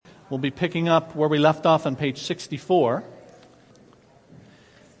We'll be picking up where we left off on page 64.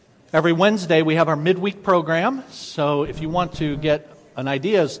 Every Wednesday we have our midweek program, so if you want to get an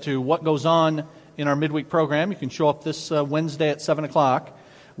idea as to what goes on in our midweek program, you can show up this Wednesday at 7 o'clock.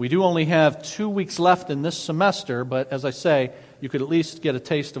 We do only have 2 weeks left in this semester, but as I say, you could at least get a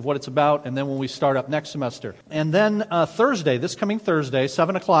taste of what it's about, and then when we start up next semester. And then Thursday, this coming Thursday,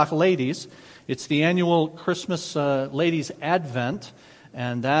 7 o'clock, ladies, it's the annual Christmas Ladies Advent,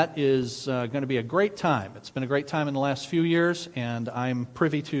 and that is going to be a great time. It's been a great time in the last few years, and I'm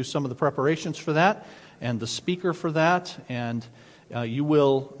privy to some of the preparations for that, and the speaker for that, and you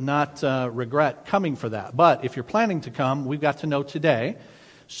will not regret coming for that. But if you're planning to come, we've got to know today.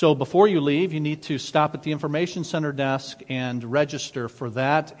 So before you leave, you need to stop at the Information Center desk and register for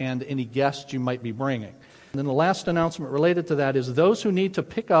that and any guests you might be bringing. And then the last announcement related to that is those who need to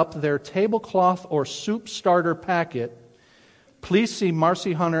pick up their tablecloth or soup starter packet, please see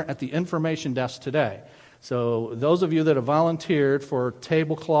Marcy Hunter at the information desk today. So those of you that have volunteered for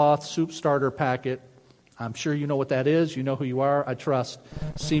tablecloth, soup starter packet, I'm sure you know what that is. You know who you are, I trust.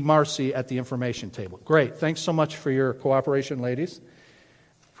 See Marcy at the information table. Great. Thanks so much for your cooperation, ladies.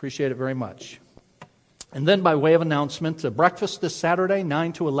 Appreciate it very much. And then by way of announcement, breakfast this Saturday,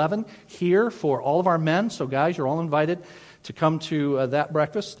 9 to 11, here for all of our men. So guys, you're all invited to come to that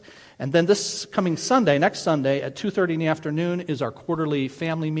breakfast. And then this coming Sunday, next Sunday, at 2:30 in the afternoon is our quarterly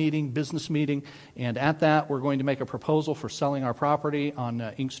family meeting, business meeting. And at that, we're going to make a proposal for selling our property on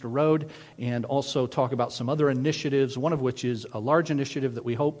Inkster Road and also talk about some other initiatives, one of which is a large initiative that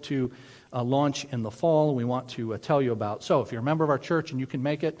we hope to launch in the fall we want to tell you about. So if you're a member of our church and you can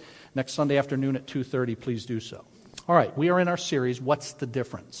make it next Sunday afternoon at 2:30, please do so. All right, we are in our series, What's the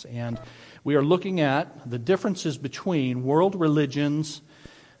Difference? And we are looking at the differences between world religions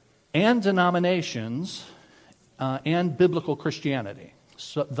and denominations and biblical Christianity.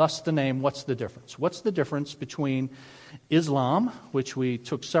 So, thus the name, What's the Difference? What's the difference between Islam, which we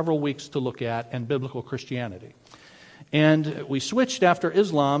took several weeks to look at, and biblical Christianity? And we switched after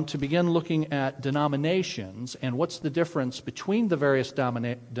Islam to begin looking at denominations and what's the difference between the various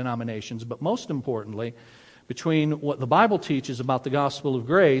denominations, but most importantly, between what the Bible teaches about the gospel of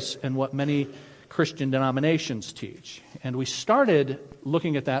grace and what many Christian denominations teach. And we started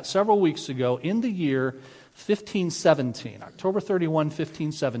looking at that several weeks ago in the year 1517, October 31,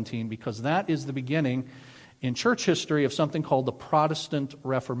 1517, because that is the beginning in church history of something called the Protestant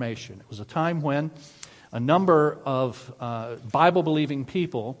Reformation. It was a time when a number of Bible-believing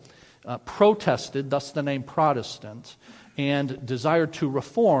people protested, thus the name Protestant, and desired to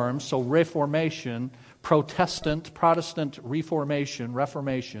reform, so Reformation, Protestant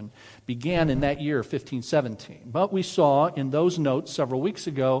Reformation began in that year, 1517. But we saw in those notes several weeks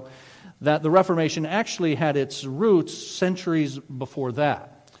ago that the Reformation actually had its roots centuries before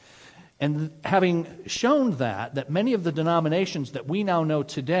that. And having shown that many of the denominations that we now know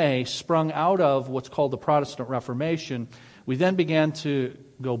today sprung out of what's called the Protestant Reformation, we then began to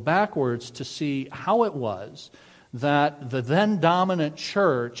go backwards to see how it was that the then dominant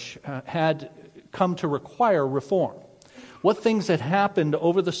church had come to require reform. What things had happened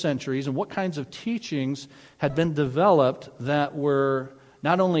over the centuries and what kinds of teachings had been developed that were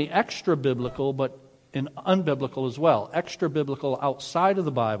not only extra-biblical but and unbiblical as well. Extra-biblical outside of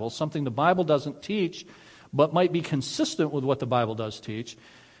the Bible, something the Bible doesn't teach, but might be consistent with what the Bible does teach.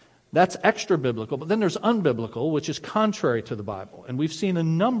 That's extra-biblical, but then there's unbiblical, which is contrary to the Bible. And we've seen a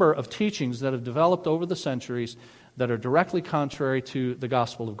number of teachings that have developed over the centuries that are directly contrary to the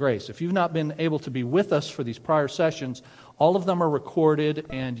gospel of grace. If you've not been able to be with us for these prior sessions, all of them are recorded,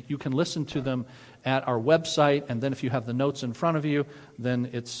 and you can listen to them at our website, and then if you have the notes in front of you, then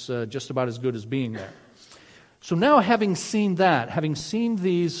it's just about as good as being there. So now having seen that, having seen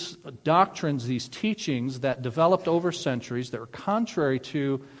these doctrines, these teachings that developed over centuries that are contrary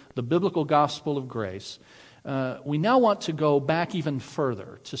to the biblical gospel of grace, we now want to go back even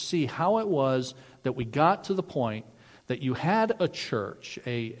further to see how it was that we got to the point that you had a church,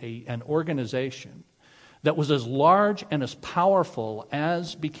 an organization, that was as large and as powerful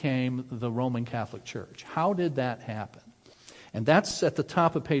as became the Roman Catholic Church. How did that happen? And that's at the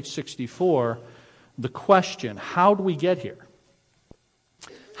top of page 64, the question, how do we get here?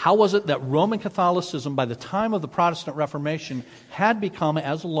 How was it that Roman Catholicism, by the time of the Protestant Reformation, had become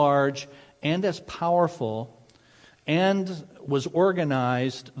as large and as powerful and was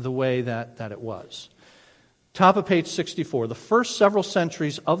organized the way that it was? Top of page 64. The first several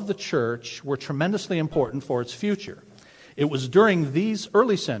centuries of the church were tremendously important for its future. It was during these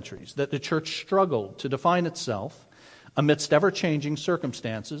early centuries that the church struggled to define itself amidst ever-changing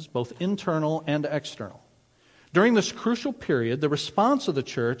circumstances, both internal and external. During this crucial period, the response of the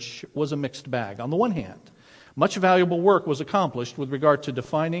church was a mixed bag. On the one hand, much valuable work was accomplished with regard to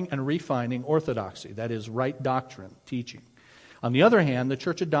defining and refining orthodoxy, that is, right doctrine, teaching. On the other hand, the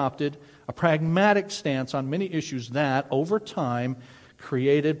church adopted a pragmatic stance on many issues that, over time,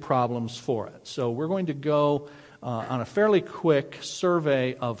 created problems for it. So we're going to go on a fairly quick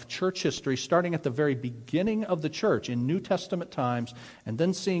survey of church history, starting at the very beginning of the church in New Testament times, and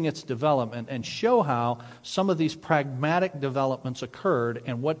then seeing its development, and show how some of these pragmatic developments occurred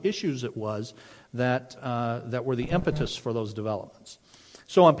and what issues it was that were the impetus for those developments.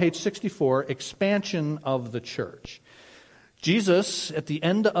 So on page 64, expansion of the church. Jesus, at the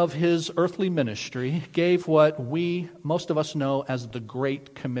end of his earthly ministry, gave what most of us know as the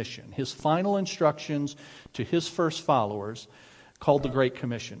Great Commission, his final instructions to his first followers, called the Great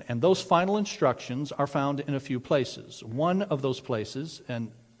Commission. And those final instructions are found in a few places. One of those places,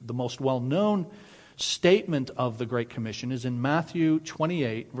 and the most well-known statement of the Great Commission, is in Matthew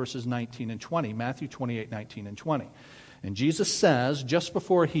 28, verses 19 and 20. Matthew 28, 19 and 20. And Jesus says, just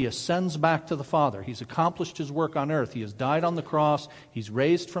before he ascends back to the Father, he's accomplished his work on earth. He has died on the cross. He's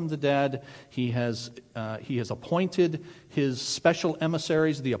raised from the dead. He has appointed his special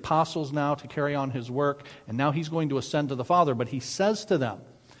emissaries, the apostles, now to carry on his work. And now he's going to ascend to the Father. But he says to them,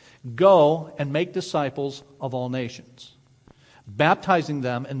 go and make disciples of all nations, baptizing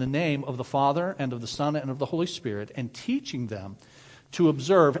them in the name of the Father and of the Son and of the Holy Spirit, and teaching them to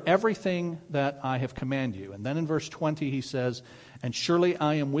observe everything that I have commanded you. And then in verse 20 he says, and surely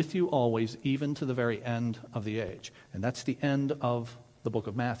I am with you always, even to the very end of the age. And that's the end of the book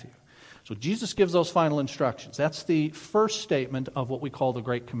of Matthew. So Jesus gives those final instructions. That's the first statement of what we call the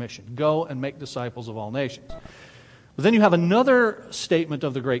Great Commission. Go and make disciples of all nations. But then you have another statement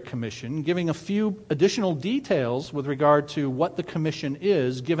of the Great Commission, giving a few additional details with regard to what the commission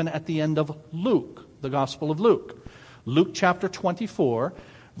is, given at the end of Luke, the Gospel of Luke. Luke chapter 24,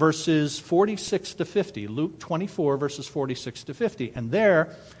 verses 46 to 50. Luke 24, verses 46 to 50. And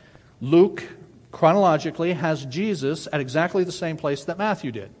there, Luke chronologically has Jesus at exactly the same place that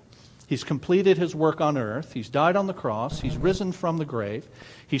Matthew did. He's completed his work on earth. He's died on the cross. He's risen from the grave.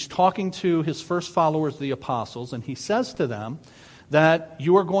 He's talking to his first followers, the apostles, and he says to them that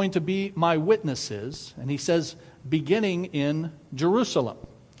you are going to be my witnesses. And he says, beginning in Jerusalem.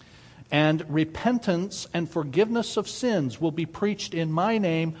 And repentance and forgiveness of sins will be preached in my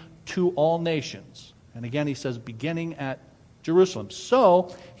name to all nations. And again, he says, beginning at Jerusalem.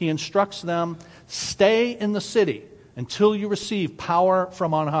 So he instructs them, stay in the city until you receive power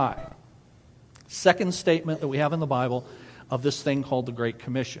from on high. Second statement that we have in the Bible of this thing called the Great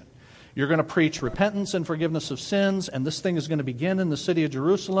Commission. You're going to preach repentance and forgiveness of sins, and this thing is going to begin in the city of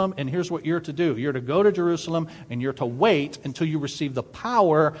Jerusalem, and here's what you're to do. You're to go to Jerusalem, and you're to wait until you receive the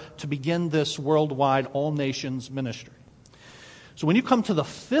power to begin this worldwide all-nations ministry. So when you come to the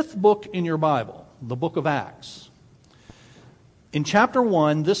fifth book in your Bible, the book of Acts, in chapter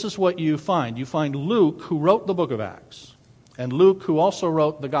 1, this is what you find. You find Luke, who wrote the book of Acts, and Luke, who also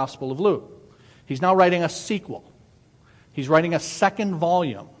wrote the Gospel of Luke. He's now writing a sequel. He's writing a second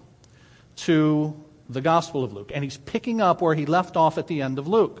volume to the Gospel of Luke. And he's picking up where he left off at the end of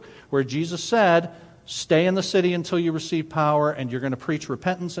Luke, where Jesus said, stay in the city until you receive power, and you're going to preach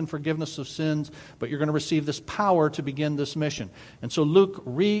repentance and forgiveness of sins, but you're going to receive this power to begin this mission. And so Luke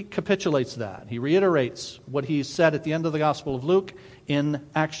recapitulates that. He reiterates what he said at the end of the Gospel of Luke in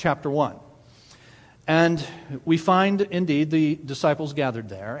Acts chapter 1. And we find, indeed, the disciples gathered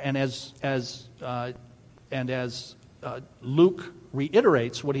there, and as Luke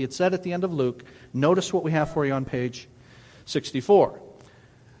reiterates what he had said at the end of Luke, notice what we have for you on page 64.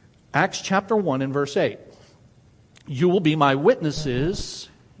 Acts chapter 1 and verse 8. You will be my witnesses,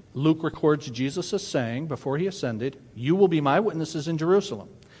 Luke records Jesus as saying before he ascended, you will be my witnesses in Jerusalem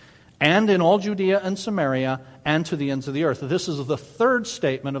and in all Judea and Samaria and to the ends of the earth. This is the third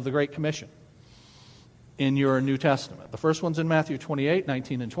statement of the Great Commission in your New Testament. The first one's in Matthew 28,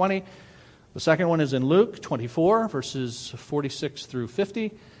 19 and 20. The second one is in Luke 24, verses 46 through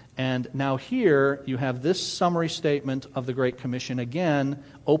 50. And now here you have this summary statement of the Great Commission, again,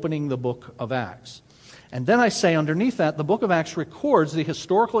 opening the book of Acts. And then I say underneath that, the book of Acts records the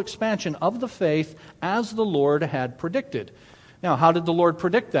historical expansion of the faith as the Lord had predicted. Now, how did the Lord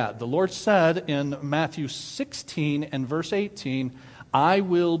predict that? The Lord said in Matthew 16 and verse 18, I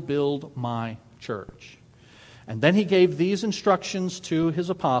will build my church. And then he gave these instructions to his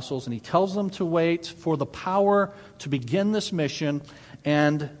apostles, and he tells them to wait for the power to begin this mission.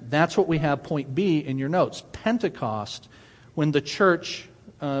 And that's what we have, point B, in your notes, Pentecost, when the church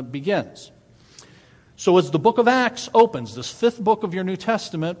begins. So as the book of Acts opens, this fifth book of your New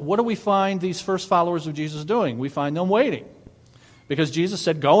Testament, what do we find these first followers of Jesus doing? We find them waiting. Because Jesus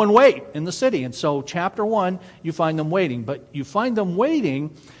said, go and wait in the city. And so chapter 1, you find them waiting. But you find them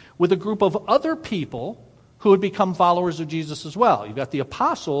waiting with a group of other people who would become followers of Jesus as well. You've got the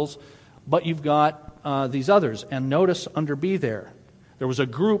apostles, but you've got these others. And notice under B there was a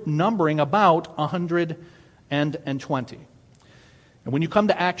group numbering about 120. And when you come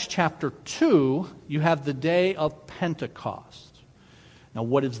to Acts chapter 2, you have the day of Pentecost. Now,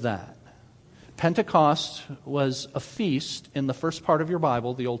 what is that? Pentecost was a feast in the first part of your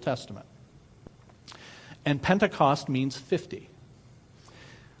Bible, the Old Testament. And Pentecost means 50.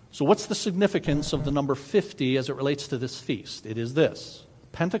 So what's the significance of the number 50 as it relates to this feast? It is this.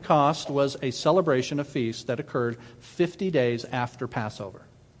 Pentecost was a celebration, a feast that occurred 50 days after Passover.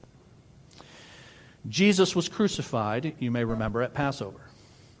 Jesus was crucified, you may remember, at Passover.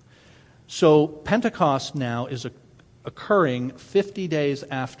 So Pentecost now is occurring 50 days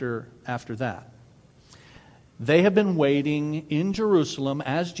after that. They have been waiting in Jerusalem,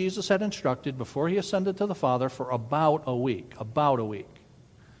 as Jesus had instructed, before he ascended to the Father, for about a week.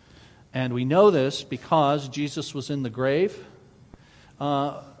 And we know this because Jesus was in the grave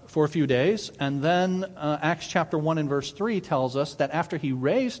for a few days. And then Acts chapter 1 and verse 3 tells us that after he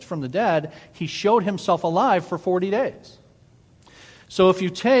raised from the dead, he showed himself alive for 40 days. So if you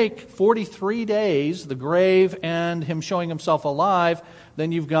take 43 days, the grave and him showing himself alive,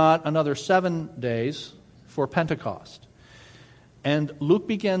 then you've got another 7 days for Pentecost. And Luke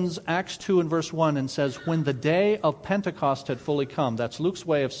begins Acts 2 and verse 1 and says, when the day of Pentecost had fully come, that's Luke's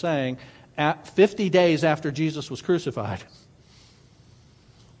way of saying, at 50 days after Jesus was crucified,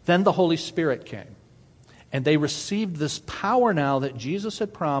 then the Holy Spirit came. And they received this power now that Jesus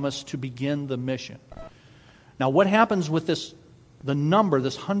had promised to begin the mission. Now what happens with the number,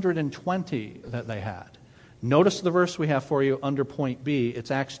 this 120 that they had? Notice the verse we have for you under point B.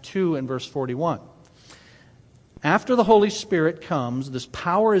 It's Acts 2 and verse 41. After the Holy Spirit comes, this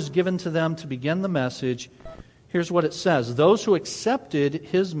power is given to them to begin the message. Here's what it says. Those who accepted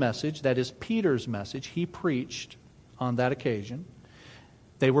his message, that is Peter's message, he preached on that occasion,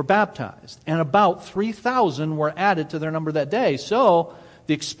 they were baptized. And about 3,000 were added to their number that day. So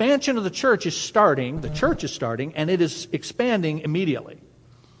the expansion of the church is starting, and it is expanding immediately.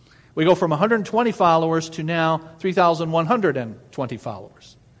 We go from 120 followers to now 3,120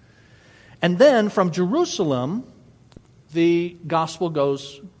 followers. And then from Jerusalem, the gospel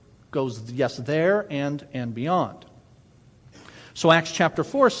goes yes, there and beyond. So Acts chapter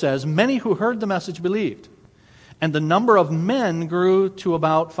 4 says, many who heard the message believed, and the number of men grew to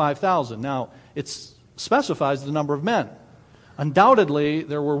about 5,000. Now, it specifies the number of men. Undoubtedly,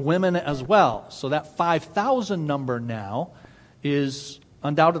 there were women as well. So that 5,000 number now is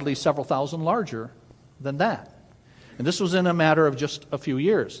undoubtedly several thousand larger than that. And this was in a matter of just a few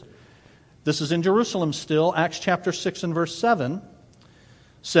years. This is in Jerusalem still. Acts chapter 6 and verse 7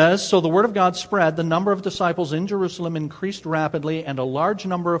 says, so the word of God spread, the number of disciples in Jerusalem increased rapidly, and a large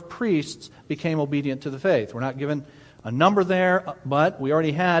number of priests became obedient to the faith. We're not given a number there, but we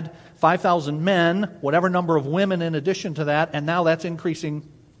already had 5,000 men, whatever number of women in addition to that, and now that's increasing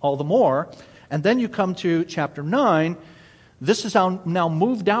all the more. And then you come to chapter 9. This is now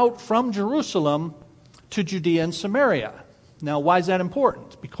moved out from Jerusalem to Judea and Samaria. Now, why is that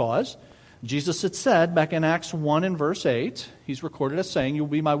important? Because Jesus had said back in Acts 1 and verse 8, he's recorded as saying, you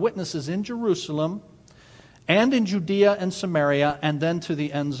will be my witnesses in Jerusalem and in Judea and Samaria and then to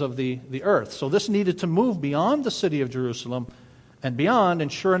the ends of the earth. So this needed to move beyond the city of Jerusalem and beyond,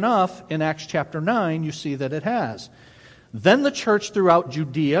 and sure enough, in Acts chapter 9, you see that it has. Then the church throughout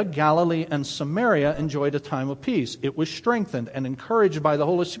Judea, Galilee, and Samaria enjoyed a time of peace. It was strengthened and encouraged by the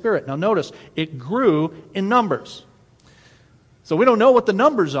Holy Spirit. Now notice, it grew in numbers. So we don't know what the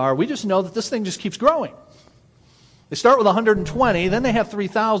numbers are. We just know that this thing just keeps growing. They start with 120, then they have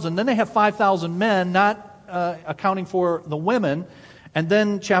 3,000, then they have 5,000 men, not accounting for the women. And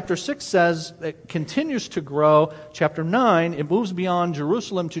then chapter 6 says it continues to grow. Chapter 9, it moves beyond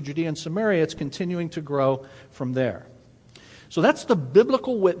Jerusalem to Judea and Samaria. It's continuing to grow from there. So that's the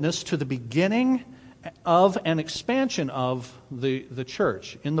biblical witness to the beginning of an expansion of the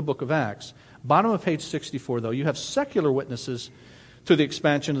church in the book of Acts. Bottom of page 64, though, you have secular witnesses to the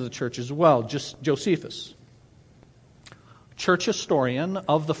expansion of the church as well. Just Josephus, church historian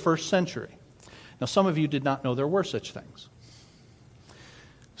of the first century. Now, some of you did not know there were such things.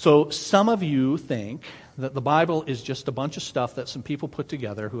 So some of you think that the Bible is just a bunch of stuff that some people put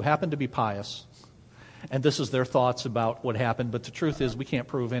together who happen to be pious, and this is their thoughts about what happened, but the truth is we can't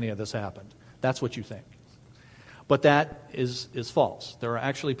prove any of this happened. That's what you think. But that is false. There are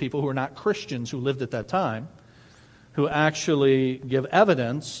actually people who are not Christians who lived at that time who actually give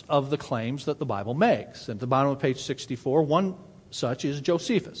evidence of the claims that the Bible makes. At the bottom of page 64, one such is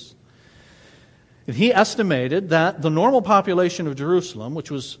Josephus. And he estimated that the normal population of Jerusalem, which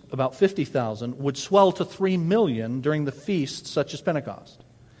was about 50,000, would swell to 3 million during the feasts such as Pentecost,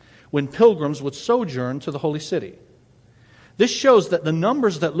 when pilgrims would sojourn to the holy city. This shows that the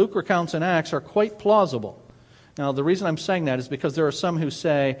numbers that Luke recounts in Acts are quite plausible. Now, the reason I'm saying that is because there are some who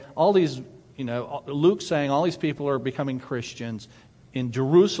say all these, Luke's saying all these people are becoming Christians in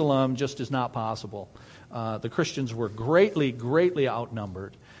Jerusalem just is not possible. The Christians were greatly, greatly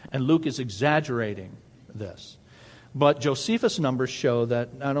outnumbered, and Luke is exaggerating this. But Josephus' numbers show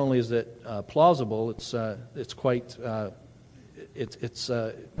that not only is it plausible, it's quite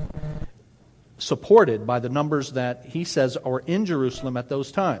supported by the numbers that he says are in Jerusalem at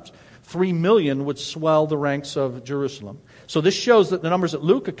those times. 3 million would swell the ranks of Jerusalem. So this shows that the numbers that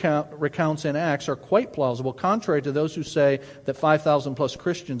Luke recounts in Acts are quite plausible, contrary to those who say that 5,000 plus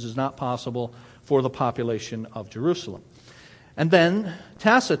Christians is not possible for the population of Jerusalem. And then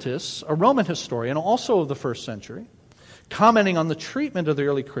Tacitus, a Roman historian, also of the first century, commenting on the treatment of the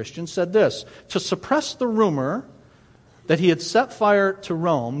early Christians, said this: to suppress the rumor that he had set fire to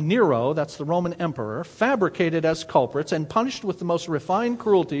Rome, Nero, that's the Roman emperor, fabricated as culprits and punished with the most refined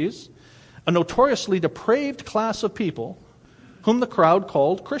cruelties a notoriously depraved class of people whom the crowd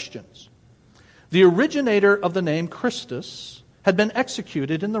called Christians. The originator of the name Christus had been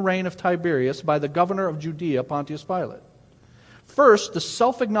executed in the reign of Tiberius by the governor of Judea, Pontius Pilate. First, the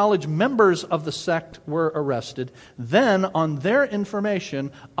self-acknowledged members of the sect were arrested. Then, on their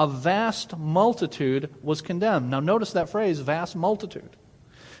information, a vast multitude was condemned. Now, notice that phrase, vast multitude.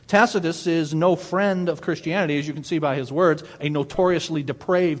 Tacitus is no friend of Christianity, as you can see by his words, a notoriously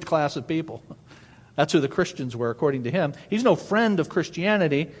depraved class of people. That's who the Christians were, according to him. He's no friend of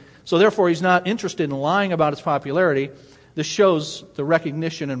Christianity, so therefore he's not interested in lying about its popularity. This shows the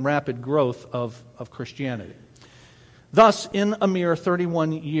recognition and rapid growth of Christianity. Thus, in a mere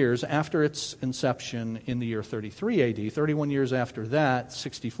 31 years after its inception in the year 33 AD, 31 years after that,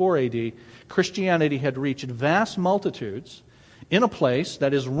 64 AD, Christianity had reached vast multitudes in a place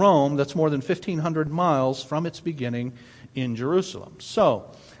that is Rome, that's more than 1,500 miles from its beginning in Jerusalem. So,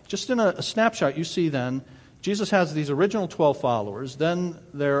 just in a snapshot, you see then, Jesus has these original 12 followers, then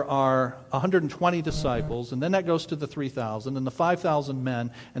there are 120 disciples, and then that goes to the 3,000, and the 5,000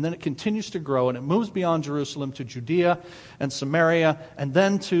 men, and then it continues to grow, and it moves beyond Jerusalem to Judea and Samaria, and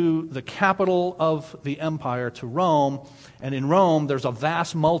then to the capital of the empire, to Rome. And in Rome, there's a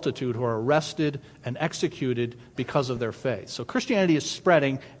vast multitude who are arrested and executed because of their faith. So Christianity is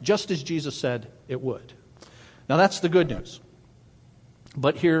spreading just as Jesus said it would. Now that's the good news.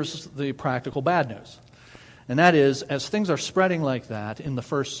 But here's the practical bad news. And that is, as things are spreading like that in the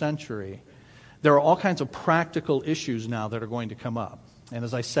first century, there are all kinds of practical issues now that are going to come up. And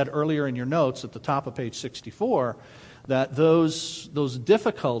as I said earlier in your notes at the top of page 64, that those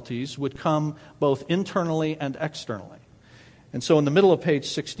difficulties would come both internally and externally. And so in the middle of page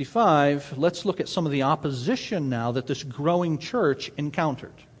 65, let's look at some of the opposition now that this growing church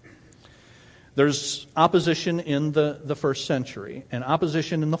encountered. There's opposition in the first century, and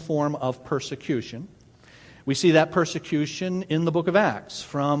opposition in the form of persecution. We see that persecution in the book of Acts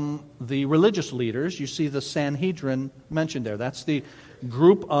from the religious leaders. You see the Sanhedrin mentioned there. That's the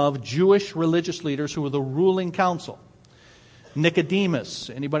group of Jewish religious leaders who were the ruling council. Nicodemus,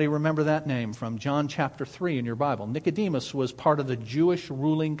 anybody remember that name from John chapter 3 in your Bible? Nicodemus was part of the Jewish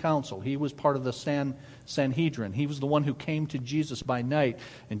ruling council. He was part of the Sanhedrin. He was the one who came to Jesus by night,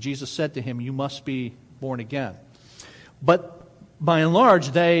 and Jesus said to him, "You must be born again." But by and large,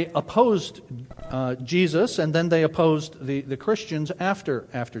 they opposed Jesus, and then they opposed the Christians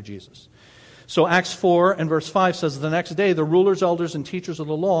after Jesus. So Acts 4 and verse 5 says, the next day the rulers, elders, and teachers of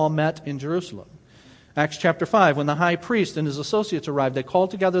the law met in Jerusalem. Acts chapter 5, when the high priest and his associates arrived, they called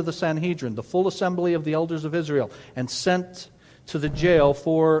together the Sanhedrin, the full assembly of the elders of Israel, and sent to the jail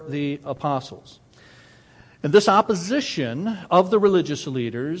for the apostles. And this opposition of the religious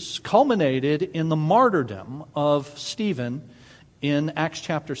leaders culminated in the martyrdom of Stephen in Acts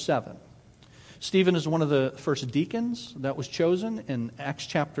chapter 7. Stephen is one of the first deacons that was chosen in Acts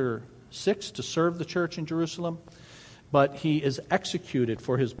chapter 6 to serve the church in Jerusalem. But he is executed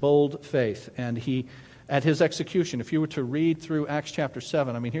for his bold faith. And he, at his execution, if you were to read through Acts chapter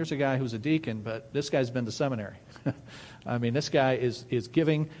 7, I mean, here's a guy who's a deacon, but this guy's been to seminary. I mean, this guy is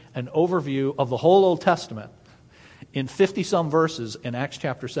giving an overview of the whole Old Testament in 50-some verses in Acts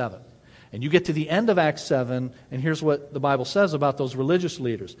chapter 7. And you get to the end of Acts 7, and here's what the Bible says about those religious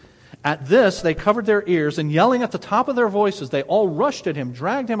leaders. At this, they covered their ears, and yelling at the top of their voices, they all rushed at him,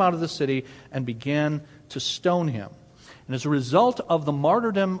 dragged him out of the city, and began to stone him. And as a result of the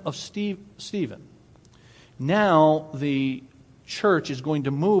martyrdom of Stephen, now the church is going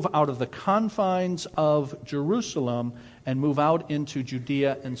to move out of the confines of Jerusalem and move out into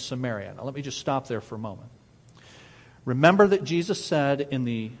Judea and Samaria. Now let me just stop there for a moment. Remember that Jesus said in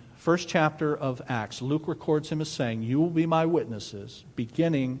the first chapter of Acts, Luke records him as saying, "You will be my witnesses,"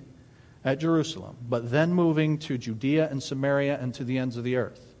 beginning at Jerusalem, but then moving to Judea and Samaria and to the ends of the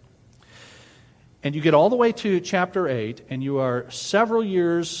earth. And you get all the way to chapter 8, and you are several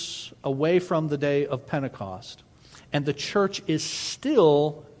years away from the day of Pentecost, and the church is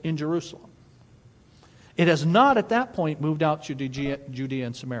still in Jerusalem. It has not at that point moved out to Judea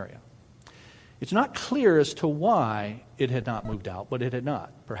and Samaria. It's not clear as to why it had not moved out, but it had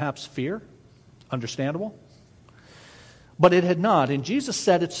not. Perhaps fear? Understandable. But it had not, and Jesus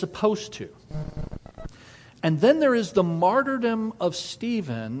said it's supposed to. And then there is the martyrdom of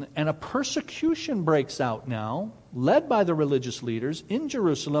Stephen, and a persecution breaks out now, led by the religious leaders in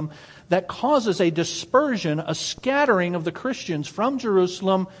Jerusalem, that causes a dispersion, a scattering of the Christians from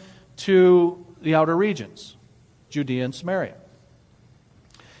Jerusalem to the outer regions, Judea and Samaria.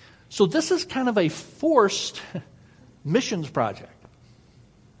 So this is kind of a forced missions project.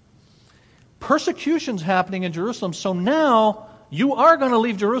 Persecution's happening in Jerusalem, so now you are going to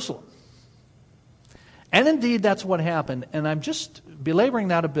leave Jerusalem. And indeed, that's what happened. And I'm just belaboring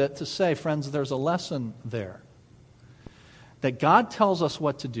that a bit to say, friends, there's a lesson there. That God tells us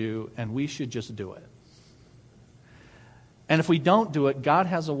what to do, and we should just do it. And if we don't do it, God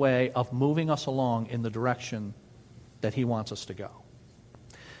has a way of moving us along in the direction that He wants us to go.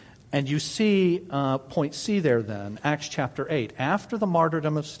 And you see point C there then, Acts chapter 8. After the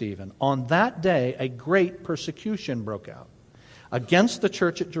martyrdom of Stephen, on that day a great persecution broke out against the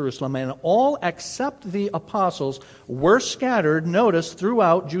church at Jerusalem, and all except the apostles were scattered, notice,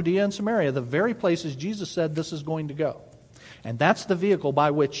 throughout Judea and Samaria, the very places Jesus said this is going to go. And that's the vehicle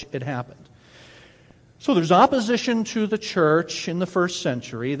by which it happened. So there's opposition to the church in the first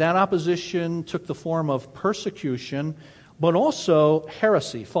century. That opposition took the form of persecution, but also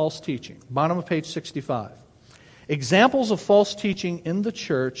heresy, false teaching. Bottom of page 65. Examples of false teaching in the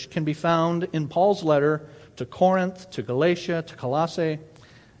church can be found in Paul's letter to Corinth, to Galatia, to Colossae,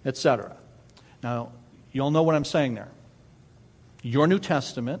 etc. Now, you all know what I'm saying there. Your New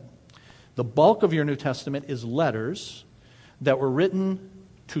Testament, the bulk of your New Testament is letters that were written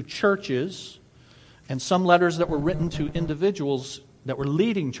to churches, and some letters that were written to individuals that were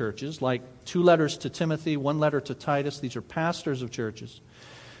leading churches, like 2 letters to Timothy, 1 letter to Titus. These are pastors of churches.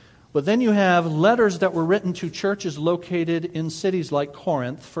 But then you have letters that were written to churches located in cities like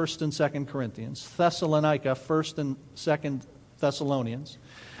Corinth, 1st and 2nd Corinthians, Thessalonica, 1st and 2nd Thessalonians,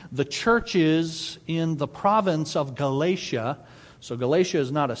 the churches in the province of Galatia. So Galatia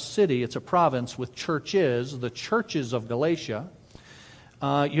is not a city, it's a province with churches, the churches of Galatia.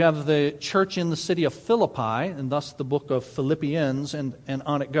 You have the church in the city of Philippi, and thus the book of Philippians, and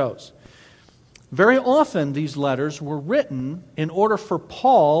on it goes. Very often these letters were written in order for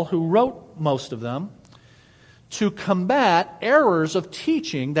Paul, who wrote most of them, to combat errors of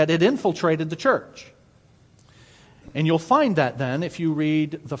teaching that had infiltrated the church. And you'll find that then if you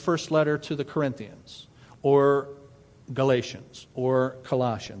read the first letter to the Corinthians, or Galatians, or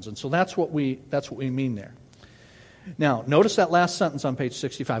Colossians. And so that's what we mean there. Now, notice that last sentence on page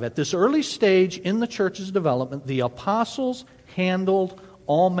 65. At this early stage in the church's development, the apostles handled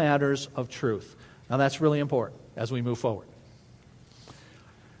all matters of truth. Now, that's really important as we move forward.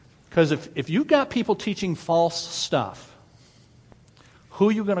 Because if you've got people teaching false stuff, who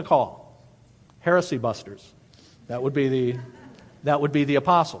are you going to call? Heresy busters. That would be the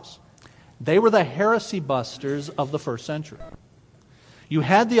apostles. They were the heresy busters of the first century. You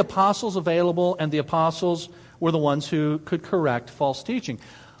had the apostles available, and the apostles were the ones who could correct false teaching.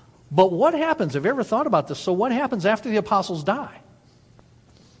 But what happens? Have you ever thought about this? So what happens after the apostles die?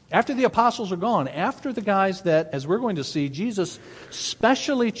 After the apostles are gone, after the guys that, as we're going to see, Jesus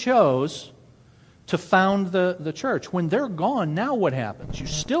specially chose to found the church. When they're gone, now what happens? You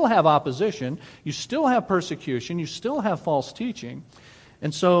still have opposition, you still have persecution, you still have false teaching.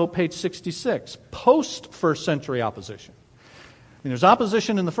 And so, page 66, post-first century opposition. There's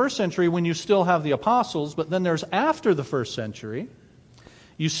opposition in the first century when you still have the apostles, but then there's after the first century,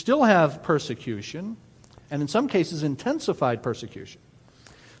 you still have persecution, and in some cases intensified persecution.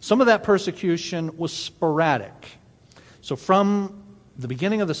 Some of that persecution was sporadic. So from the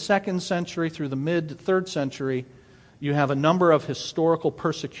beginning of the 2nd century through the mid-3rd century, You have a number of historical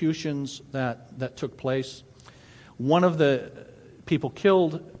persecutions that took place. One of the people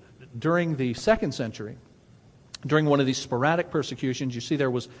killed during the 2nd century, during one of these sporadic persecutions, you see there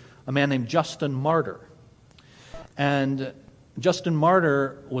was a man named Justin Martyr. And Justin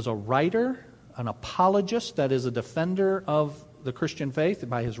Martyr was a writer, an apologist, that is, a defender of the Christian faith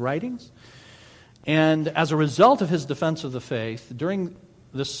by his writings. And as a result of his defense of the faith, during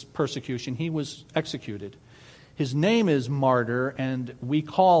this persecution, he was executed. His name is Martyr, and we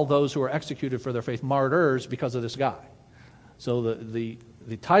call those who are executed for their faith martyrs because of this guy. So the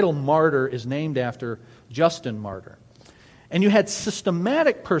title martyr is named after Justin Martyr. And you had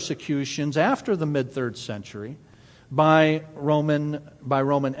systematic persecutions after the mid-3rd century by Roman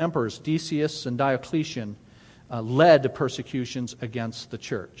emperors. Decius and Diocletian led persecutions against the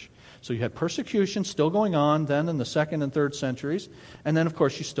church. So you had persecution still going on then in the 2nd and 3rd centuries. And then, of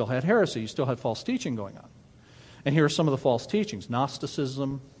course, you still had heresy. You still had false teaching going on. And here are some of the false teachings: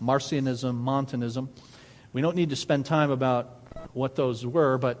 Gnosticism, Marcionism, Montanism. We don't need to spend time about what those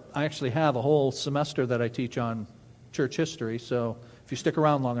were, but I actually have a whole semester that I teach on church history. So if you stick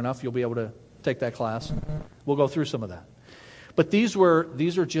around long enough, you'll be able to take that class. We'll go through some of that. But these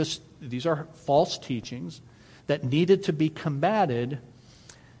are false teachings that needed to be combated,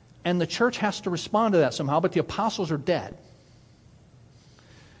 and the church has to respond to that somehow, but the apostles are dead.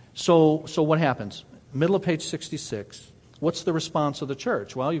 So what happens? Middle of page 66, what's the response of the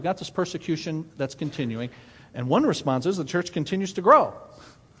church? Well, you've got this persecution that's continuing, and one response is the church continues to grow.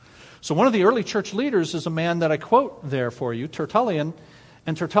 So one of the early church leaders is a man that I quote there for you, Tertullian.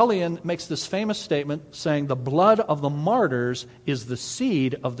 And Tertullian makes this famous statement saying, the blood of the martyrs is the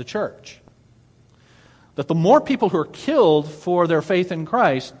seed of the church. That the more people who are killed for their faith in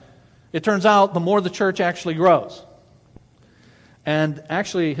Christ, it turns out the more the church actually grows. And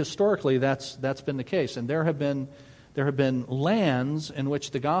actually, historically, that's been the case. And there have been lands in which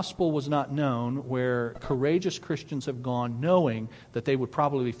the gospel was not known, where courageous Christians have gone knowing that they would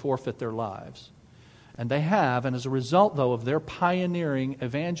probably forfeit their lives. And they have, and as a result, though, of their pioneering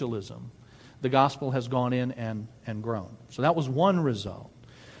evangelism, the gospel has gone in and grown. So that was one result.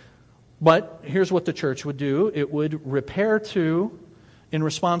 But here's what the church would do. It would repair to, in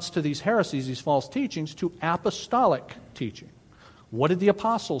response to these heresies, these false teachings, to apostolic teaching. What did the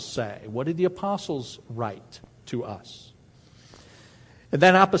apostles say? What did the apostles write to us? And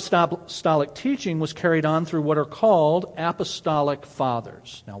that apostolic teaching was carried on through what are called apostolic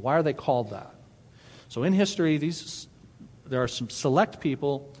fathers. Now, why are they called that? So in history, there are some select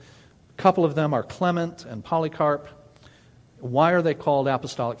people. A couple of them are Clement and Polycarp. Why are they called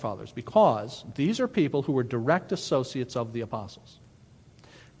apostolic fathers? Because these are people who were direct associates of the apostles.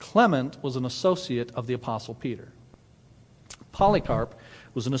 Clement was an associate of the apostle Peter. Polycarp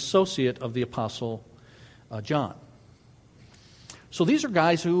was an associate of the apostle John. So these are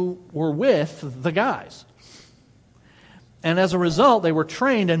guys who were with the guys. And as a result, they were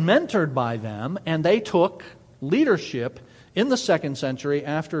trained and mentored by them, and they took leadership in the 2nd century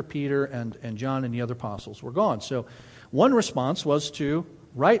after Peter and John and the other apostles were gone. So one response was to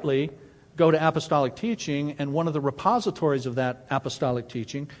rightly go to apostolic teaching, and one of the repositories of that apostolic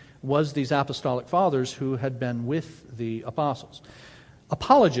teaching was these apostolic fathers who had been with the apostles.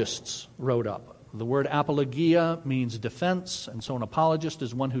 Apologists wrote up. The word apologia means defense, and so an apologist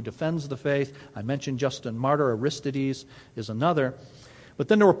is one who defends the faith. I mentioned Justin Martyr. Aristides is another. But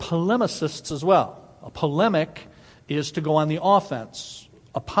then there were polemicists as well. A polemic is to go on the offense.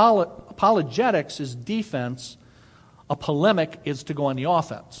 Apologetics is defense. A polemic is to go on the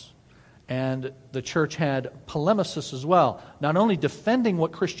offense. And the church had polemicists as well, not only defending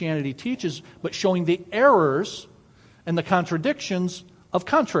what Christianity teaches, but showing the errors and the contradictions of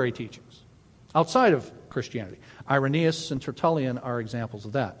contrary teachings outside of Christianity. Irenaeus and Tertullian are examples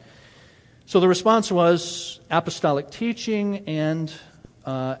of that. So the response was apostolic teaching and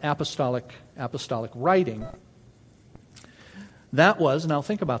apostolic writing. That was, now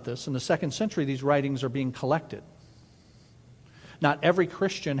think about this, in the 2nd century these writings are being collected. Not every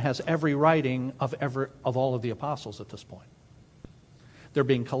Christian has every writing of all of the apostles at this point. They're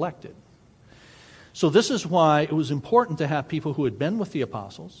being collected. So this is why it was important to have people who had been with the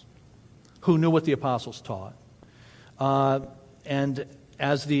apostles, who knew what the apostles taught. And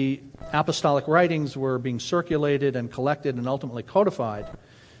as the apostolic writings were being circulated and collected and ultimately codified,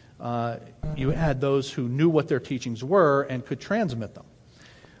 you had those who knew what their teachings were and could transmit them.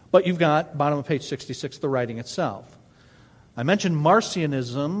 But you've got, bottom of page 66, the writing itself. I mentioned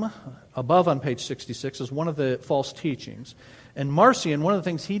Marcionism above on page 66 as one of the false teachings. And Marcion, one of the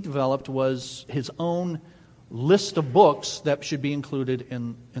things he developed was his own list of books that should be included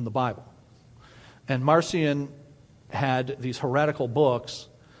in the Bible. And Marcion had these heretical books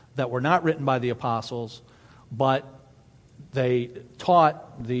that were not written by the apostles, but they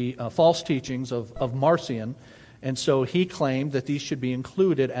taught the false teachings of Marcion, and so he claimed that these should be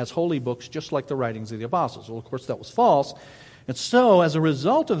included as holy books just like the writings of the apostles. Well, of course, that was false. And so, as a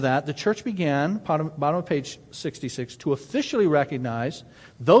result of that, the church began, bottom of page 66, to officially recognize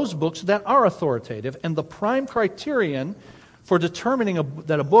those books that are authoritative. And the prime criterion for determining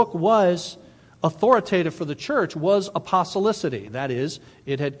that a book was authoritative for the church was apostolicity. That is,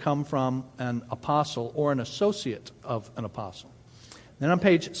 it had come from an apostle or an associate of an apostle. Then on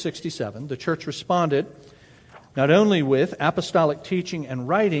page 67, the church responded not only with apostolic teaching and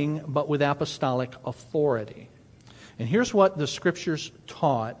writing, but with apostolic authority. And here's what the Scriptures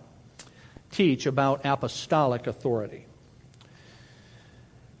teach about apostolic authority.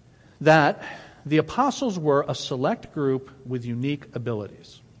 That the apostles were a select group with unique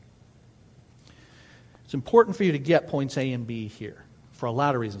abilities. It's important for you to get points A and B here for a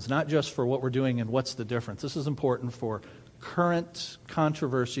lot of reasons, not just for what we're doing and what's the difference. This is important for current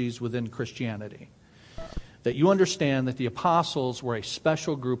controversies within Christianity. That you understand that the apostles were a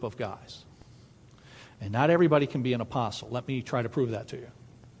special group of guys. And not everybody can be an apostle. Let me try to prove that to you.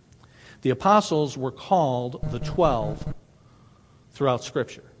 The apostles were called the 12 throughout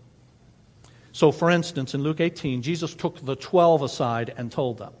Scripture. So, for instance, in Luke 18, Jesus took the 12 aside and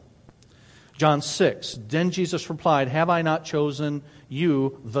told them. John 6, then Jesus replied, "Have I not chosen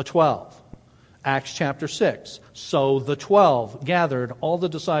you, the 12? Acts chapter 6, so the 12 gathered all the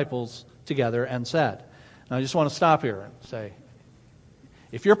disciples together and said. Now, I just want to stop here and say,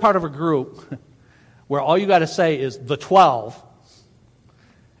 if you're part of a group where all you got to say is the 12,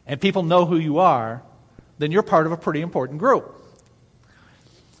 and people know who you are, then you're part of a pretty important group.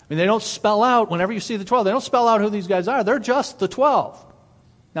 I mean, they don't spell out, whenever you see the 12, they don't spell out who these guys are. They're just the 12.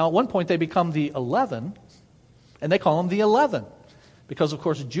 Now, at one point, they become the 11, and they call them the 11. Because, of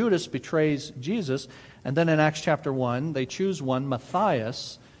course, Judas betrays Jesus, and then in Acts chapter 1, they choose one,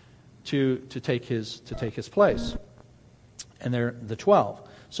 Matthias, to take his place. And they're the 12.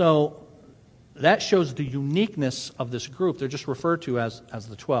 So, that shows the uniqueness of this group. They're just referred to as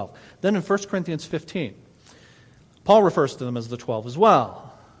the 12. Then in 1 Corinthians 15, Paul refers to them as the 12 as well.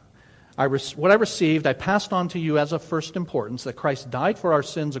 What I received, I passed on to you as of first importance, that Christ died for our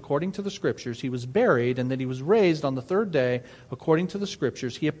sins according to the Scriptures. He was buried, and that He was raised on the third day according to the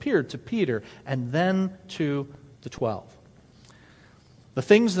Scriptures. He appeared to Peter and then to the 12. The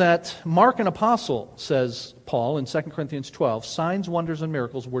things that mark an apostle, says Paul in 2 Corinthians 12, signs, wonders, and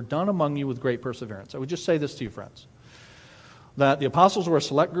miracles were done among you with great perseverance. I would just say this to you, friends, that the apostles were a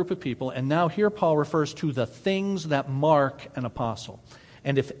select group of people, and now here Paul refers to the things that mark an apostle.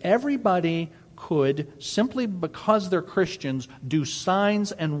 And if everybody could, simply because they're Christians, do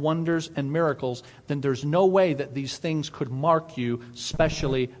signs and wonders and miracles, then there's no way that these things could mark you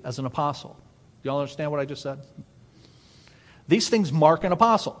specially as an apostle. Do you all understand what I just said? These things mark an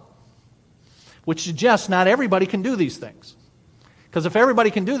apostle, which suggests not everybody can do these things. Because if everybody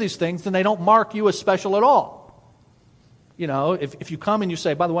can do these things, then they don't mark you as special at all. You know, if you come and you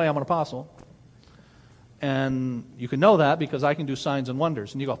say, by the way, I'm an apostle, and you can know that because I can do signs and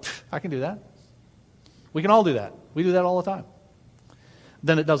wonders, and you go, I can do that. We can all do that. We do that all the time.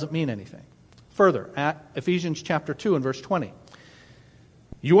 Then it doesn't mean anything. Further, at Ephesians chapter 2 and verse 20,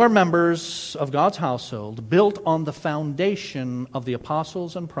 you are members of God's household, built on the foundation of the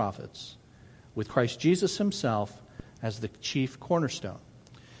apostles and prophets, with Christ Jesus Himself as the chief cornerstone.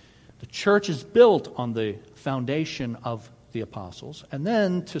 The church is built on the foundation of the apostles. And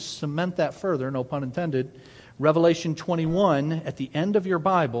then, to cement that further, no pun intended, Revelation 21, at the end of your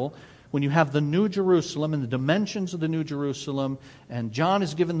Bible, when you have the New Jerusalem and the dimensions of the New Jerusalem, and John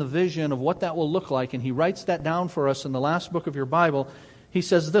is given the vision of what that will look like, and he writes that down for us in the last book of your Bible. He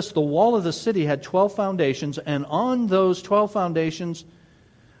says this, the wall of the city had 12 foundations, and on those 12 foundations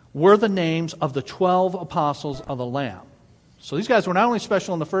were the names of the 12 apostles of the Lamb. So these guys were not only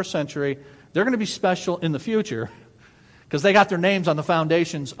special in the first century, they're going to be special in the future because they got their names on the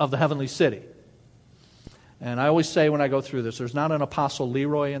foundations of the heavenly city. And I always say when I go through this, there's not an Apostle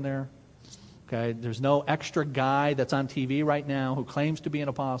Leroy in there. Okay, there's no extra guy that's on TV right now who claims to be an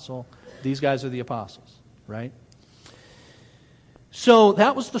apostle. These guys are the apostles, right? So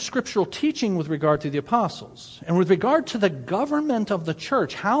that was the scriptural teaching with regard to the apostles. And with regard to the government of the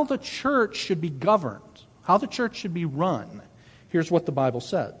church, how the church should be governed, how the church should be run, here's what the Bible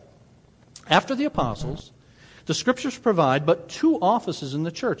said. After the apostles, the scriptures provide but two offices in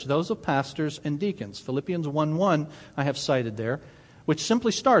the church, those of pastors and deacons. Philippians 1:1 I have cited there. which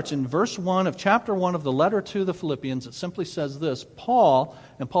simply starts in verse 1 of chapter 1 of the letter to the Philippians. It simply says this, Paul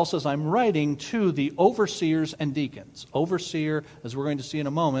says, I'm writing to the overseers and deacons. Overseer, as we're going to see in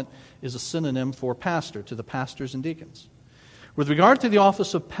a moment, is a synonym for pastor, to the pastors and deacons. With regard to the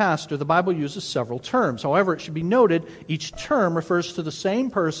office of pastor, the Bible uses several terms. However, it should be noted, each term refers to the same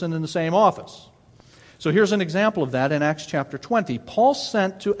person in the same office. So here's an example of that in Acts chapter 20. Paul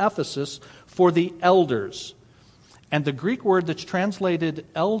sent to Ephesus for the elders. And the Greek word that's translated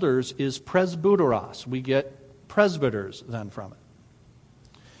elders is presbyteros. We get presbyters then from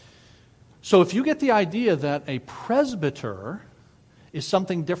it. So if you get the idea that a presbyter is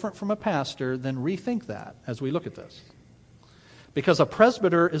something different from a pastor, then rethink that as we look at this. Because a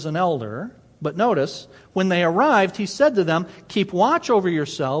presbyter is an elder, but notice, when they arrived, he said to them, keep watch over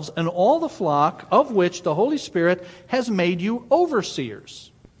yourselves and all the flock of which the Holy Spirit has made you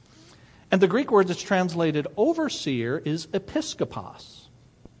overseers. And the Greek word that's translated overseer is episkopos.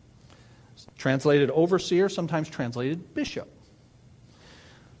 Translated overseer, sometimes translated bishop.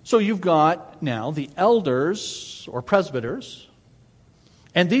 So you've got now the elders or presbyters,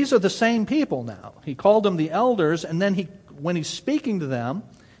 and these are the same people now. He called them the elders, and then when he's speaking to them,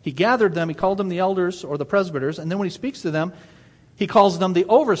 he gathered them, he called them the elders or the presbyters, and then when he speaks to them, he calls them the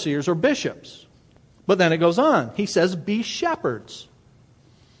overseers or bishops. But then it goes on. He says, be shepherds.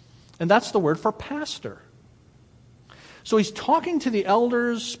 And that's the word for pastor. So he's talking to the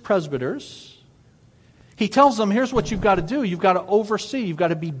elders, presbyters. He tells them, here's what you've got to do. You've got to oversee. You've got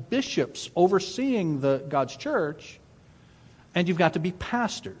to be bishops overseeing God's church. And you've got to be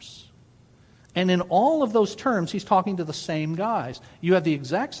pastors. And in all of those terms, he's talking to the same guys. You have the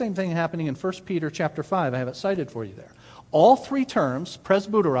exact same thing happening in 1 Peter chapter 5. I have it cited for you there. All three terms,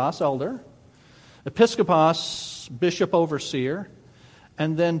 presbyteros, elder, episkopos, bishop, overseer,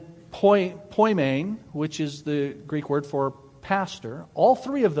 and then poimen, which is the Greek word for pastor, all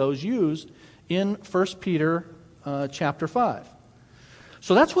three of those used in 1 Peter chapter 5.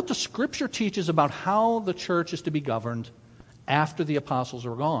 So that's what the Scripture teaches about how the church is to be governed after the apostles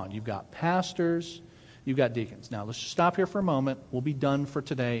are gone. You've got pastors, you've got deacons. Now, let's just stop here for a moment. We'll be done for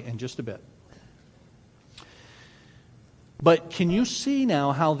today in just a bit. But can you see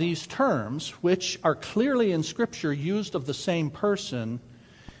now how these terms, which are clearly in Scripture used of the same person,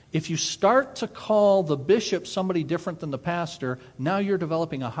 if you start to call the bishop somebody different than the pastor, now you're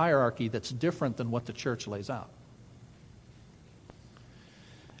developing a hierarchy that's different than what the church lays out.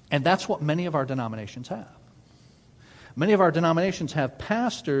 And that's what many of our denominations have. Many of our denominations have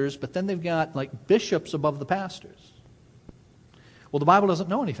pastors, but then they've got like bishops above the pastors. Well, the Bible doesn't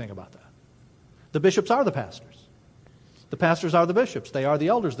know anything about that. The bishops are the pastors. The pastors are the bishops. They are the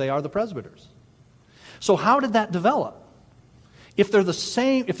elders. They are the presbyters. So how did that develop? If they're the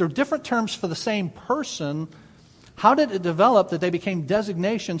same, if they're different terms for the same person, how did it develop that they became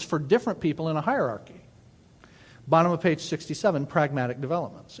designations for different people in a hierarchy? Bottom of page 67, pragmatic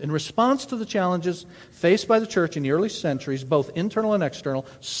developments. In response to the challenges faced by the church in the early centuries, both internal and external,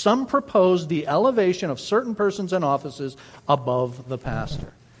 some proposed the elevation of certain persons and offices above the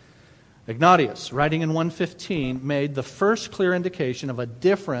pastor. Ignatius, writing in 115, made the first clear indication of a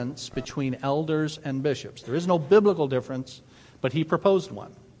difference between elders and bishops. There is no biblical difference, but he proposed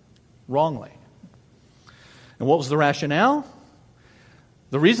one, wrongly. And what was the rationale?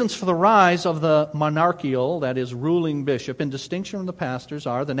 The reasons for the rise of the monarchical, that is, ruling bishop, in distinction from the pastors,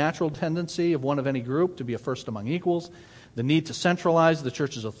 are the natural tendency of one of any group to be a first among equals, the need to centralize the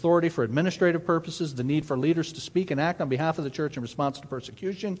church's authority for administrative purposes, the need for leaders to speak and act on behalf of the church in response to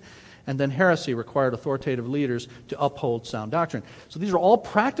persecution, and then heresy required authoritative leaders to uphold sound doctrine. So these are all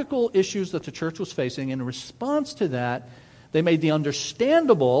practical issues that the church was facing. In response to that, they made the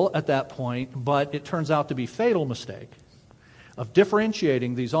understandable at that point, but it turns out to be fatal mistake of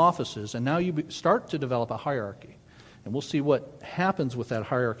differentiating these offices, and now you start to develop a hierarchy. And we'll see what happens with that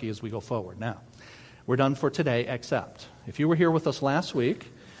hierarchy as we go forward. Now, we're done for today, except if you were here with us last week,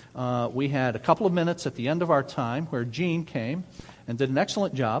 we had a couple of minutes at the end of our time where Jean came and did an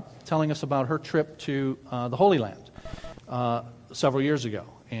excellent job telling us about her trip to the Holy Land several years ago.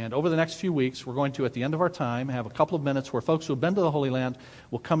 And over the next few weeks, we're going to, at the end of our time, have a couple of minutes where folks who have been to the Holy Land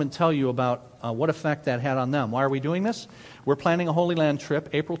will come and tell you about what effect that had on them. Why are we doing this? We're planning a Holy Land trip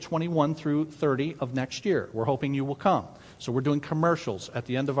April 21 through 30 of next year. We're hoping you will come. So we're doing commercials at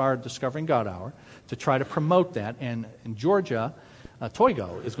the end of our Discovering God Hour to try to promote that. And in Georgia,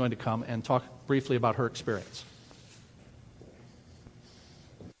 Toigo is going to come and talk briefly about her experience.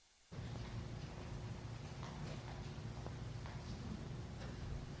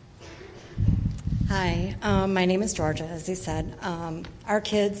 Hi, my name is Georgia, as he said. Our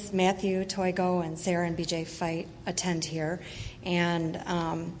kids, Matthew, Toigo, and Sarah and BJ Fight, attend here. And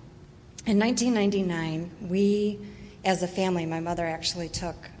in 1999, we, as a family, my mother actually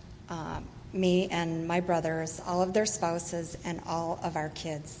took me and my brothers, all of their spouses, and all of our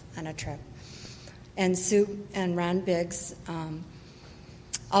kids on a trip. And Sue and Ron Biggs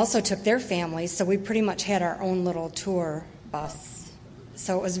also took their families, so we pretty much had our own little tour bus.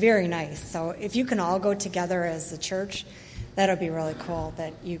 So it was very nice. So if you can all go together as a church, that'll be really cool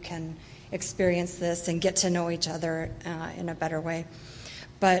that you can experience this and get to know each other in a better way.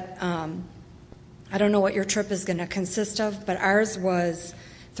 But I don't know what your trip is going to consist of, but ours was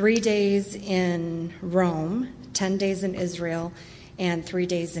 3 days in Rome, 10 days in Israel, and 3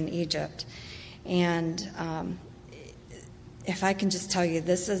 days in Egypt. And if I can just tell you,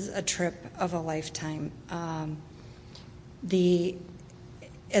 this is a trip of a lifetime.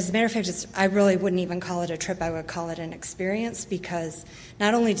 As a matter of fact, I really wouldn't even call it a trip. I would call it an experience, because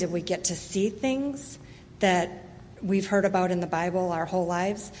not only did we get to see things that we've heard about in the Bible our whole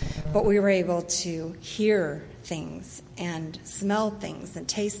lives, but we were able to hear things and smell things and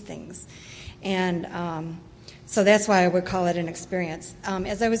taste things. And so that's why I would call it an experience.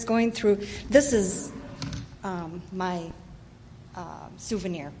 As I was going through, this is my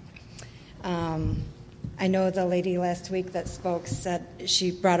souvenir. I know the lady last week that spoke said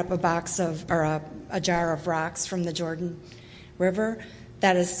she brought up a jar of rocks from the Jordan River.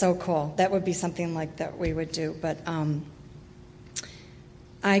 That is so cool. That would be something like that we would do. But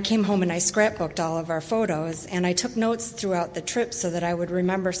I came home and I scrapbooked all of our photos, and I took notes throughout the trip so that I would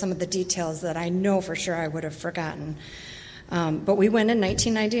remember some of the details that I know for sure I would have forgotten. But we went in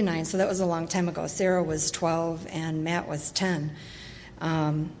 1999, so that was a long time ago. Sarah was 12 and Matt was 10.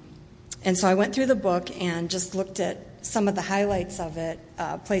 And so I went through the book and just looked at some of the highlights of it,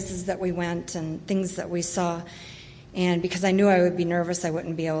 places that we went and things that we saw. And because I knew I would be nervous, I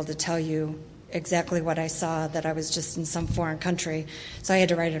wouldn't be able to tell you exactly what I saw, that I was just in some foreign country. So I had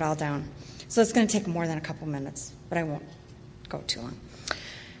to write it all down. So it's going to take more than a couple minutes, but I won't go too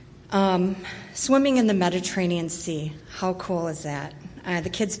long. Swimming in the Mediterranean Sea. How cool is that? The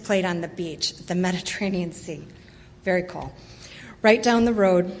kids played on the beach, the Mediterranean Sea. Very cool. Right down the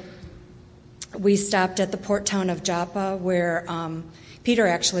road, we stopped at the port town of Joppa, where Peter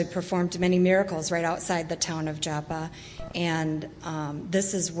actually performed many miracles right outside the town of Joppa. And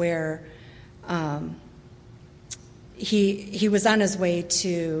this is where he was on his way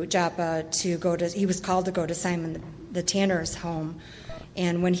to Joppa he was called to go to Simon the tanner's home.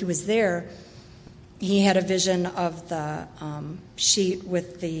 And when he was there, he had a vision of the sheet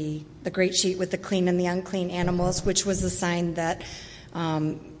with the great sheet with the clean and the unclean animals, which was a sign that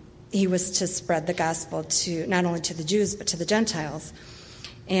he was to spread the gospel to not only to the Jews but to the Gentiles.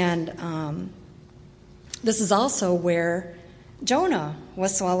 And this is also where Jonah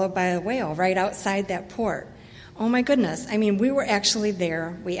was swallowed by a whale, right outside that port. Oh my goodness. I mean, we were actually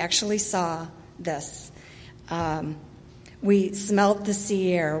there. We actually saw this. We smelled the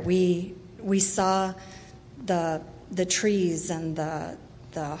sea air. We saw the trees and the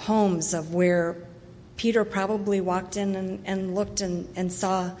homes of where Peter probably walked in and looked and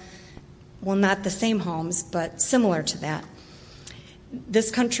saw, well, not the same homes, but similar to that.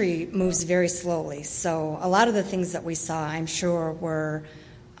 This country moves very slowly, so a lot of the things that we saw, I'm sure, were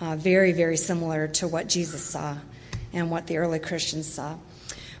very, very similar to what Jesus saw and what the early Christians saw.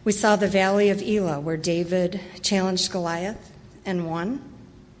 We saw the Valley of Elah, where David challenged Goliath and won.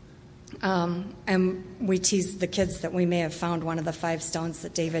 And we teased the kids that we may have found one of the 5 stones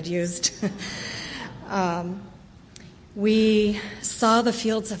that David used. We saw the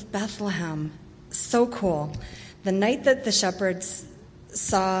fields of Bethlehem. So cool. The night that the shepherds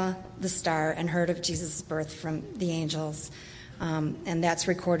saw the star and heard of Jesus' birth from the angels, and that's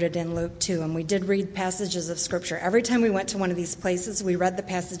recorded in Luke 2. And we did read passages of Scripture. Every time we went to one of these places, we read the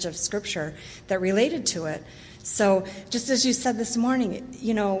passage of Scripture that related to it. So just as you said this morning,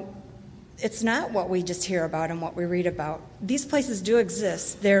 it's not what we just hear about and what we read about. These places do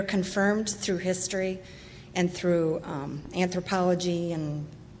exist. They're confirmed through history and through anthropology and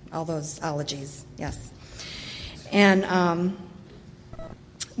all those ologies, yes. And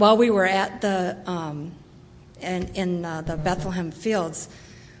while we were at the Bethlehem fields,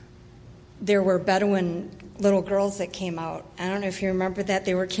 there were Bedouin little girls that came out. I don't know if you remember that.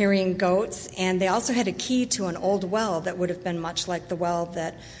 They were carrying goats, and they also had a key to an old well that would have been much like the well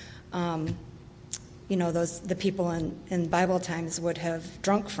that the people in Bible times would have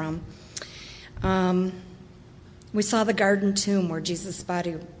drunk from. We saw the garden tomb where Jesus'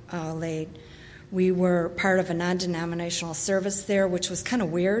 body laid. We were part of a non-denominational service there, which was kind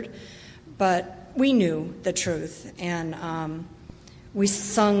of weird, but we knew the truth, and we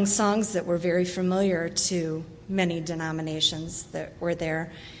sung songs that were very familiar to many denominations that were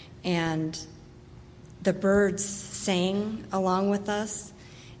there, and the birds sang along with us,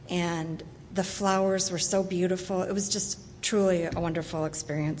 and the flowers were so beautiful. It was just truly a wonderful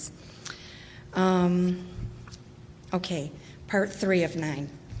experience. Okay, part 3 of 9.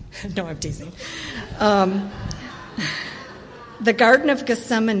 No, I'm teasing. The Garden of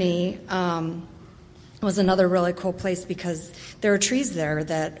Gethsemane was another really cool place because there are trees there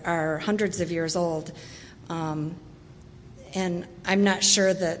that are hundreds of years old. And I'm not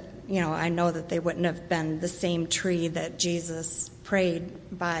sure that, I know that they wouldn't have been the same tree that Jesus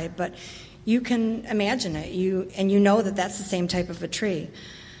prayed by, but you can imagine it. You know that that's the same type of a tree.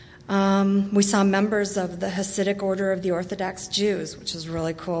 We saw members of the Hasidic Order of the Orthodox Jews, which was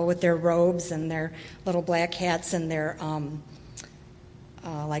really cool, with their robes and their little black hats and their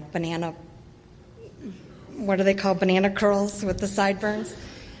like banana, what do they call, banana curls with the sideburns.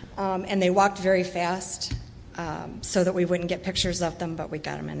 And they walked very fast so that we wouldn't get pictures of them, but we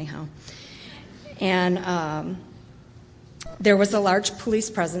got them anyhow. And there was a large police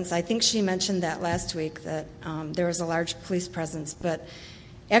presence. I think she mentioned that last week, that there was a large police presence, but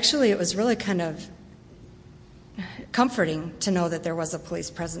actually it was really kind of comforting to know that there was a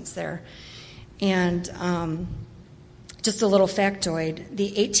police presence there. And just a little factoid,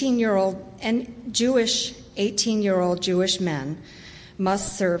 the 18-year-old and Jewish 18-year-old Jewish men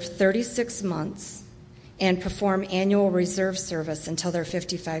must serve 36 months and perform annual reserve service until they're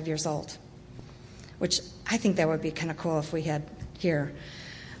 55 years old, which I think that would be kind of cool if we had here.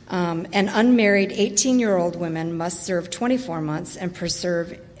 And unmarried 18-year-old women must serve 24 months and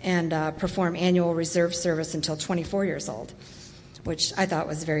perform annual reserve service until 24 years old, which I thought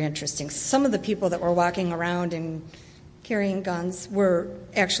was very interesting. Some of the people that were walking around and carrying guns were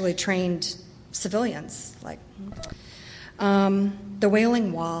actually trained civilians. Like the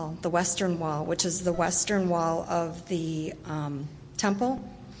Wailing Wall, the Western Wall, which is the western wall of the temple,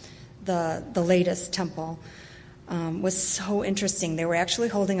 the latest temple, was so interesting. They were actually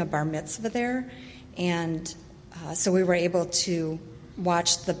holding a bar mitzvah there, and so we were able to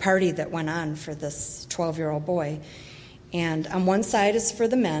watch the party that went on for this 12-year-old boy. And on one side is for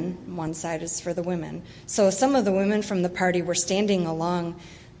the men, one side is for the women. So some of the women from the party were standing along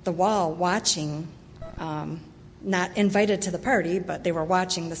the wall watching, not invited to the party, but they were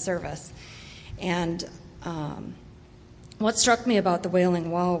watching the service. And what struck me about the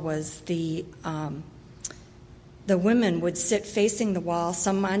Wailing Wall was the women would sit facing the wall,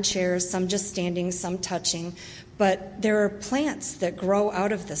 some on chairs, some just standing, some touching. But there are plants that grow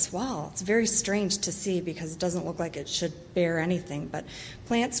out of this wall. It's very strange to see because it doesn't look like it should bear anything, but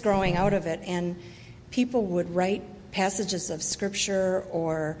plants growing out of it. And people would write passages of scripture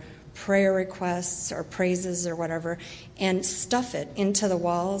or prayer requests or praises or whatever and stuff it into the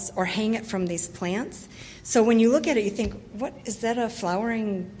walls or hang it from these plants. So when you look at it, you think, what, is that a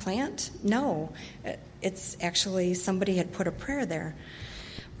flowering plant? No, it's actually somebody had put a prayer there,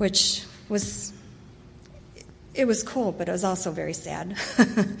 which was... It was cool, but it was also very sad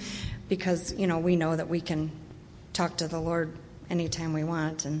because, we know that we can talk to the Lord anytime we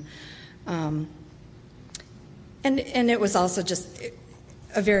want. And it was also just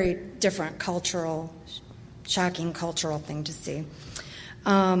a very different shocking cultural thing to see.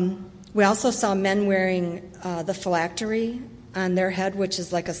 We also saw men wearing the phylactery on their head, which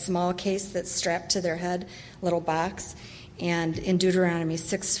is like a small case that's strapped to their head, little box. And in Deuteronomy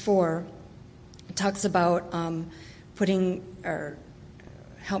 6:4, it talks about putting, or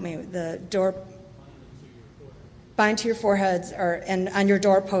help me, the door, bind to your foreheads, and on your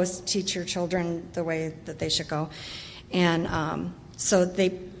doorposts teach your children the way that they should go. And so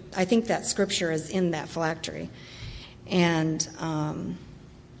I think that scripture is in that phylactery. And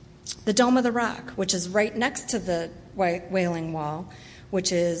the Dome of the Rock, which is right next to the Wailing Wall,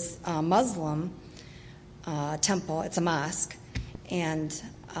 which is a Muslim temple. It's a mosque. And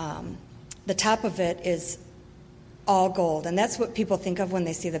the top of it is all gold. And that's what people think of when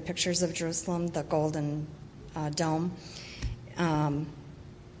they see the pictures of Jerusalem, the golden dome.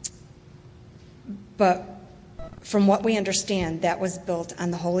 But from what we understand, that was built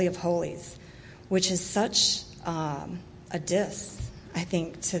on the Holy of Holies, which is such a diss, I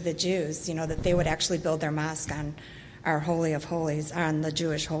think, to the Jews, that they would actually build their mosque on our Holy of Holies, on the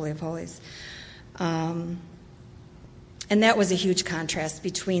Jewish Holy of Holies. And that was a huge contrast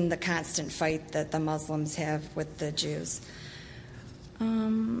between the constant fight that the Muslims have with the Jews.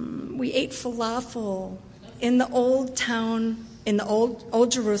 We ate falafel in the old town, in the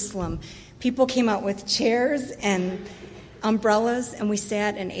old Jerusalem. People came out with chairs and umbrellas, and we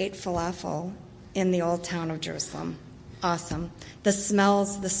sat and ate falafel. in the old town of Jerusalem. Awesome. The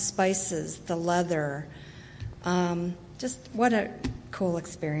smells, the spices, the leather. Just what a cool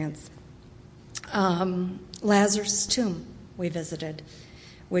experience. Lazarus' tomb we visited,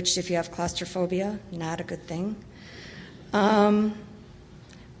 which if you have claustrophobia, not a good thing.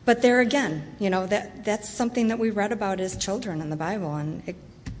 But there again, that's something that we read about as children in the Bible, and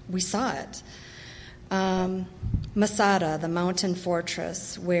we saw it. Masada, the mountain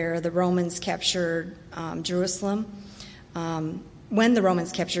fortress where the Romans captured Jerusalem. When the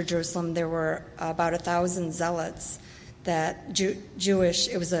Romans captured Jerusalem, there were about 1,000 zealots that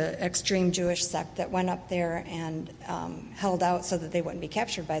it was an extreme Jewish sect that went up there and held out so that they wouldn't be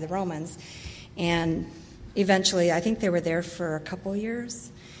captured by the Romans. And eventually, I think they were there for a couple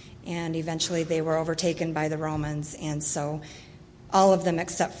years, and eventually they were overtaken by the Romans. And so all of them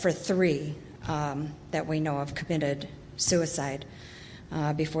except for 3 that we know of committed suicide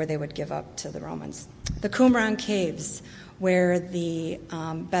before they would give up to the Romans. The Qumran Caves, where the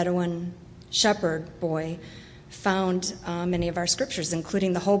Bedouin shepherd boy found many of our scriptures,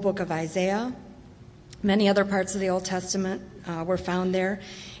 including the whole book of Isaiah. Many other parts of the Old Testament were found there.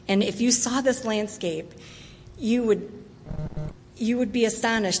 And if you saw this landscape, you would be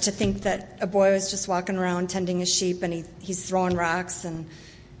astonished to think that a boy was just walking around tending his sheep, and he's throwing rocks and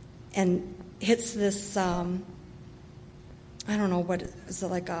hits this, I don't know, what is it,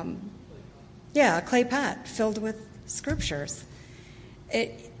 like, a clay pot filled with scriptures.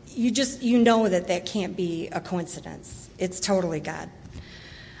 You know that can't be a coincidence. It's totally God.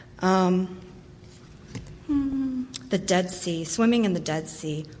 The Dead Sea, swimming in the Dead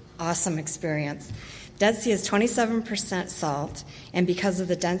Sea, awesome experience. Dead Sea is 27% salt, and because of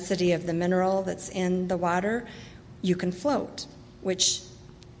the density of the mineral that's in the water, you can float, which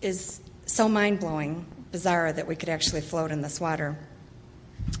is so mind-blowing, bizarre that we could actually float in this water.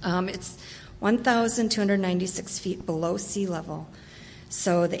 It's 1,296 feet below sea level.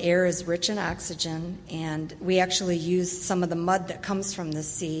 So the air is rich in oxygen, and we actually use some of the mud that comes from the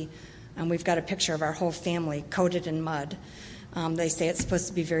sea, and we've got a picture of our whole family coated in mud. They say it's supposed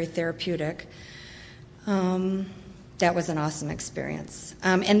to be very therapeutic. That was an awesome experience.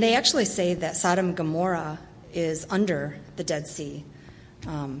 And they actually say that Sodom and Gomorrah is under the Dead Sea,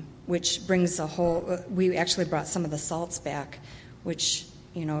 which brings we actually brought some of the salts back, which,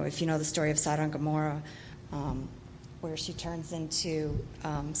 if you know the story of Sodom and Gomorrah, where she turns into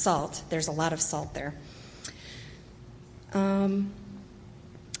salt. There's a lot of salt there. On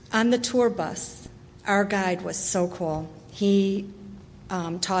the tour bus, our guide was so cool. He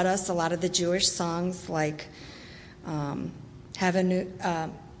taught us a lot of the Jewish songs like Havanagila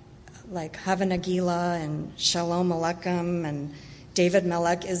and Shalom Aleichem and David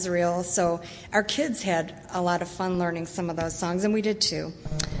Melech Israel. So our kids had a lot of fun learning some of those songs, and we did too.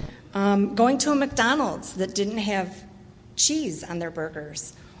 Going to a McDonald's that didn't have cheese on their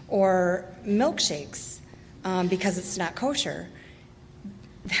burgers, or milkshakes because it's not kosher.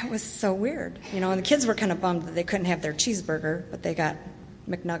 That was so weird. And the kids were kind of bummed that they couldn't have their cheeseburger, but they got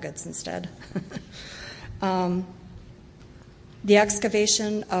McNuggets instead. The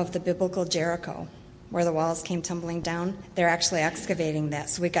excavation of the biblical Jericho, where the walls came tumbling down, they're actually excavating that,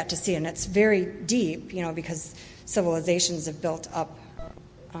 so we got to see it. And it's very deep, because civilizations have built up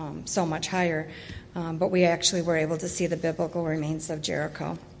so much higher. But we actually were able to see the biblical remains of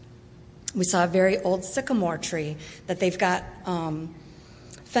Jericho. We saw a very old sycamore tree that they've got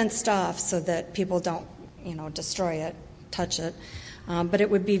fenced off so that people don't, destroy it, touch it. But it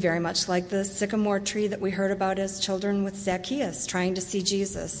would be very much like the sycamore tree that we heard about as children with Zacchaeus trying to see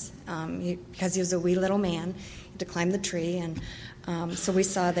Jesus. Because he was a wee little man, he had to climb the tree. And so we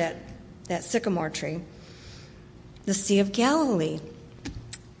saw that sycamore tree. The Sea of Galilee.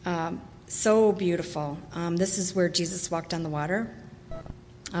 So beautiful. This is where Jesus walked on the water.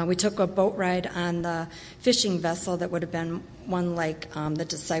 We took a boat ride on the fishing vessel that would have been one like the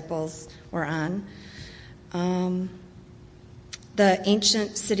disciples were on. The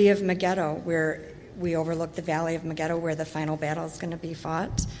ancient city of Megiddo, where we overlook the valley of Megiddo, where the final battle is going to be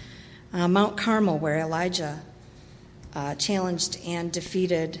fought. Mount Carmel, where Elijah challenged and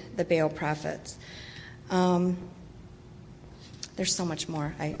defeated the Baal prophets. There's so much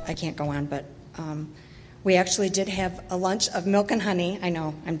more. I can't go on, but we actually did have a lunch of milk and honey. I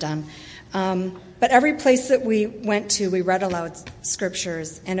know, I'm done. But every place that we went to, we read aloud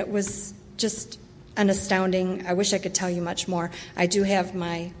scriptures, and it was just an astounding. I wish I could tell you much more. I do have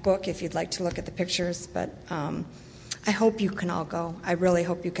my book if you'd like to look at the pictures, but I hope you can all go. I really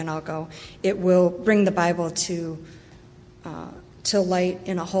hope you can all go. It will bring the Bible to light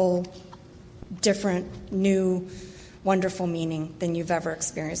in a whole different, new wonderful meaning than you've ever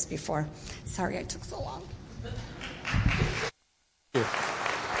experienced before. Sorry I took so long.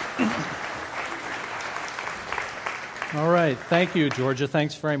 All right. Thank you, Georgia.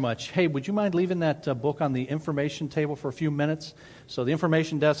 Thanks very much. Hey, would you mind leaving that book on the information table for a few minutes? So the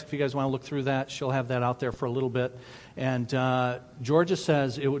information desk, if you guys want to look through that, she'll have that out there for a little bit. And Georgia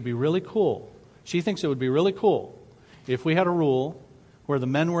says it would be really cool. She thinks it would be really cool if we had a rule where the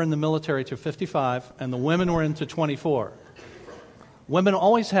men were in the military to 55 and the women were into 24. Women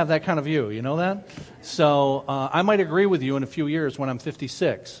always have that kind of view, you know that? So I might agree with you in a few years when I'm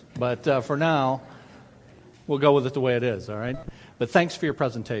 56, but for now, we'll go with it the way it is, all right? But thanks for your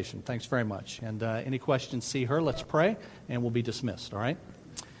presentation. Thanks very much. And any questions, see her. Let's pray, and we'll be dismissed, all right?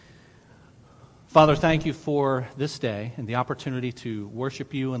 Father, thank you for this day and the opportunity to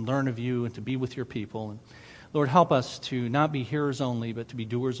worship you and learn of you and to be with your people. And Lord, help us to not be hearers only, but to be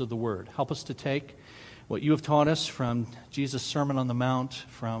doers of the word. Help us to take what you have taught us from Jesus' Sermon on the Mount,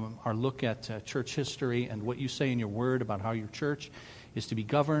 from our look at church history and what you say in your word about how your church is to be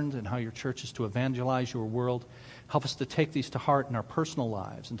governed and how your church is to evangelize your world. Help us to take these to heart in our personal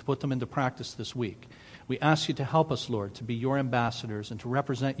lives and to put them into practice this week. We ask you to help us, Lord, to be your ambassadors and to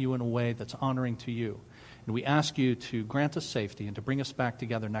represent you in a way that's honoring to you. And we ask you to grant us safety and to bring us back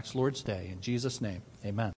together next Lord's Day. In Jesus' name, amen.